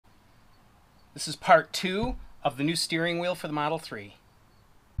This is part 2 of the new steering wheel for the Model 3.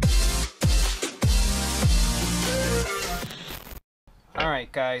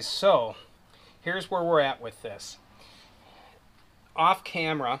 Alright guys, so here's where we're at with this. Off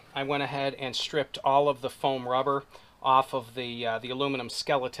camera, I went ahead and stripped all of the foam rubber off of the aluminum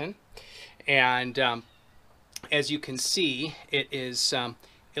skeleton, and as you can see, it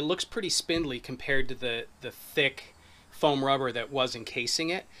looks pretty spindly compared to the thick foam rubber that was encasing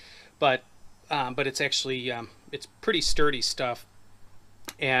it, but it's actually it's pretty sturdy stuff.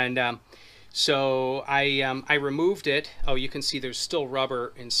 And so I removed it. Oh, you can see there's still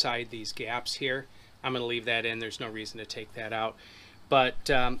rubber inside these gaps here. I'm going to leave that in. There's no reason to take that out. But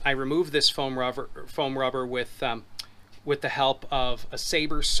I removed this foam rubber with the help of a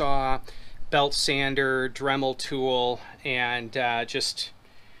saber saw, belt sander, Dremel tool, and just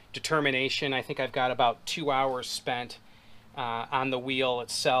determination. I think I've got about 2 hours spent on the wheel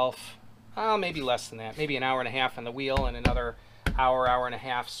itself. Maybe less than that. Maybe an hour and a half on the wheel and another hour and a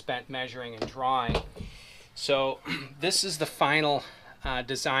half spent measuring and drawing. So this is the final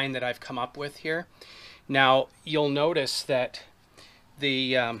design that I've come up with here. Now you'll notice that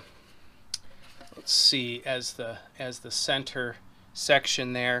the let's see, as the center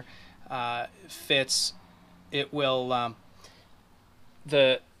section there fits, it will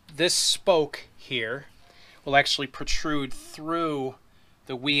this spoke here will actually protrude through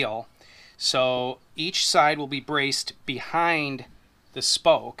the wheel. So each side will be braced behind the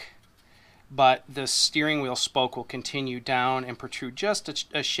spoke, but the steering wheel spoke will continue down and protrude just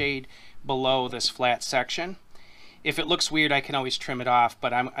a shade below this flat section. If it looks weird, I can always trim it off,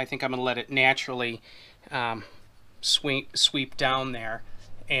 but I think I'm going to let it naturally sweep down there.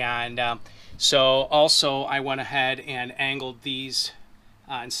 And so also I went ahead and angled these,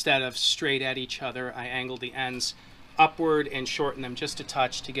 instead of straight at each other, I angled the ends upward and shortened them just a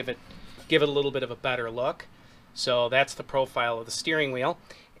touch to give it a little bit of a better look. So that's the profile of the steering wheel.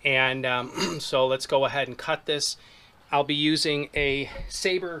 And so let's go ahead and cut this. I'll be using a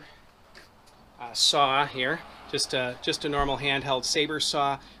saber saw here, just a normal handheld saber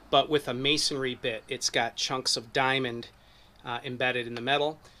saw, but with a masonry bit. It's got chunks of diamond embedded in the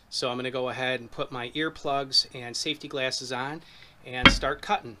metal. So I'm going to go ahead and put my earplugs and safety glasses on and start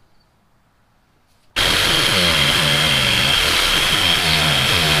cutting.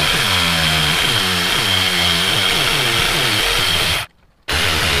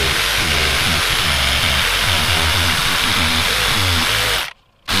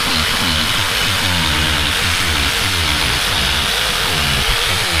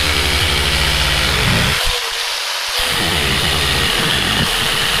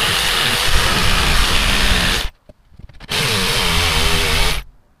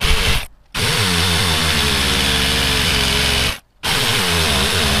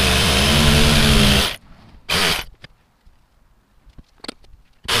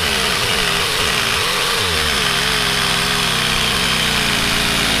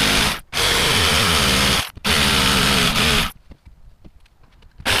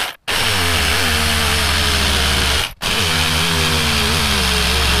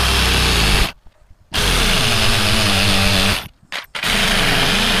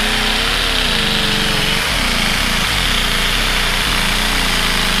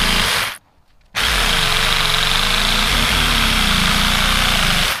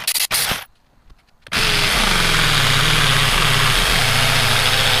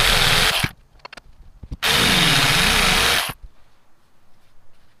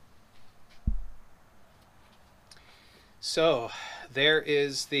 So there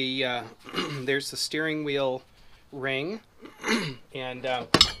is the there's the steering wheel ring, and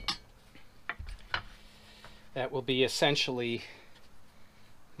that will be essentially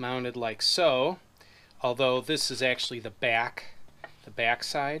mounted like so, although this is actually the back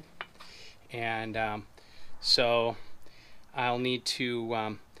side. And so I'll need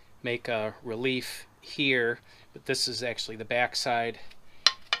to make a relief here, but this is actually the back side.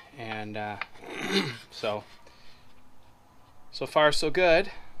 And so far so good.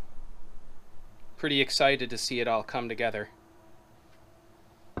 Pretty excited to see it all come together.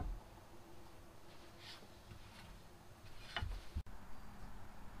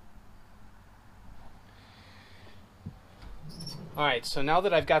 Alright, so now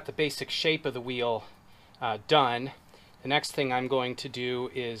that I've got the basic shape of the wheel done, the next thing I'm going to do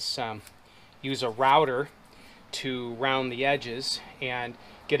is use a router to round the edges and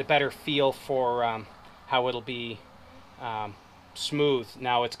get a better feel for how it'll be smooth.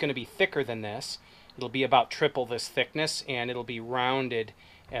 Now it's going to be thicker than this. It'll be about triple this thickness, and it'll be rounded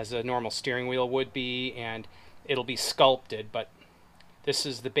as a normal steering wheel would be, and it'll be sculpted, but This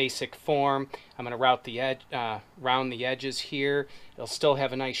is the basic form. I'm going to round the edges here. It'll still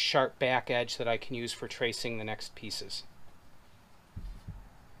have a nice sharp back edge that I can use for tracing the next pieces.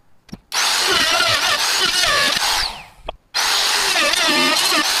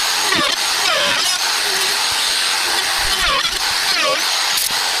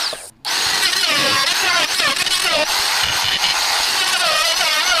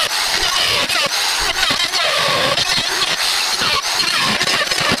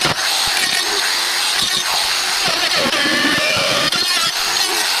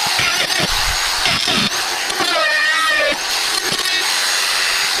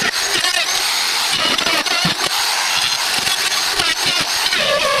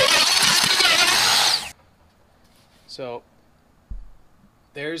 So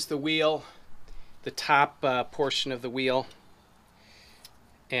there's the wheel, the top portion of the wheel,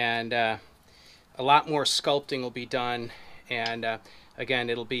 and a lot more sculpting will be done, and again,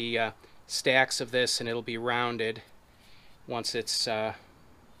 it'll be stacks of this, and it'll be rounded once it's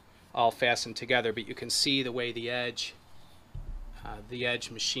all fastened together. But you can see the way the edge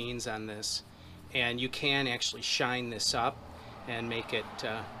machines on this, and you can actually shine this up and make it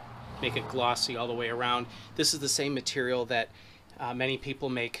glossy all the way around. This is the same material that many people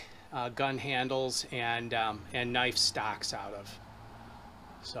make gun handles and knife stocks out of.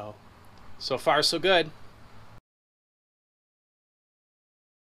 So far so good.